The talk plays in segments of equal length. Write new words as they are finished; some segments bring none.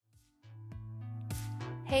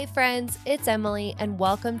Hey friends, it's Emily and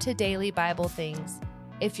welcome to Daily Bible Things.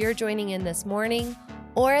 If you're joining in this morning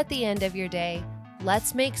or at the end of your day,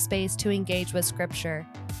 let's make space to engage with Scripture.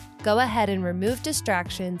 Go ahead and remove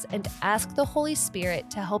distractions and ask the Holy Spirit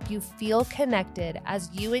to help you feel connected as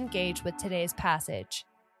you engage with today's passage.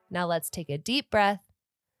 Now let's take a deep breath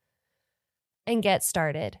and get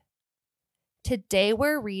started. Today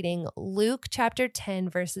we're reading Luke chapter 10,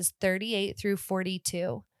 verses 38 through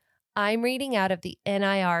 42. I'm reading out of the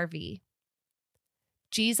NIRV.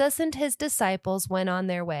 Jesus and his disciples went on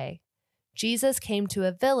their way. Jesus came to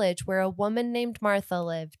a village where a woman named Martha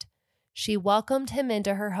lived. She welcomed him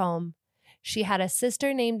into her home. She had a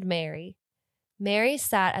sister named Mary. Mary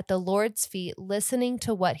sat at the Lord's feet listening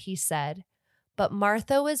to what he said. But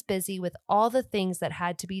Martha was busy with all the things that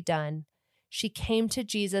had to be done. She came to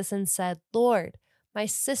Jesus and said, "Lord, my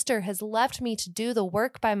sister has left me to do the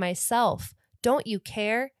work by myself. Don't you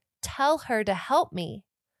care? Tell her to help me."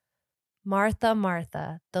 "Martha,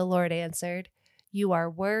 Martha," the Lord answered, "you are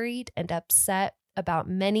worried and upset about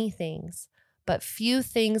many things, but few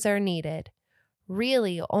things are needed.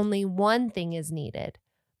 Really, only one thing is needed.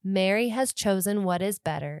 Mary has chosen what is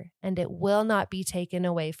better, and it will not be taken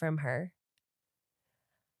away from her."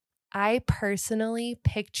 I personally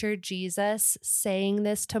picture Jesus saying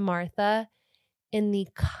this to Martha in the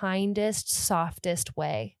kindest, softest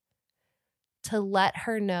way, to let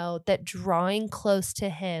her know that drawing close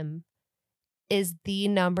to him is the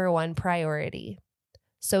number one priority.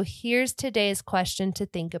 So here's today's question to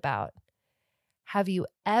think about. Have you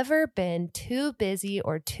ever been too busy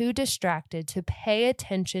or too distracted to pay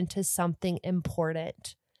attention to something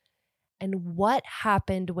important? And what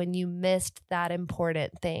happened when you missed that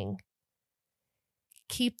important thing?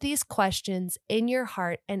 Keep these questions in your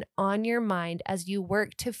heart and on your mind as you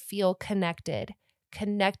work to feel connected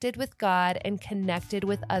with God and connected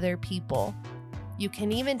with other people. You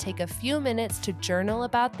can even take a few minutes to journal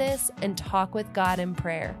about this and talk with God in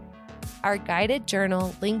prayer. Our guided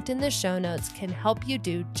journal linked in the show notes can help you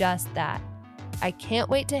do just that. I can't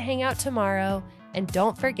wait to hang out tomorrow, and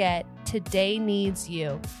don't forget, today needs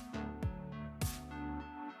you.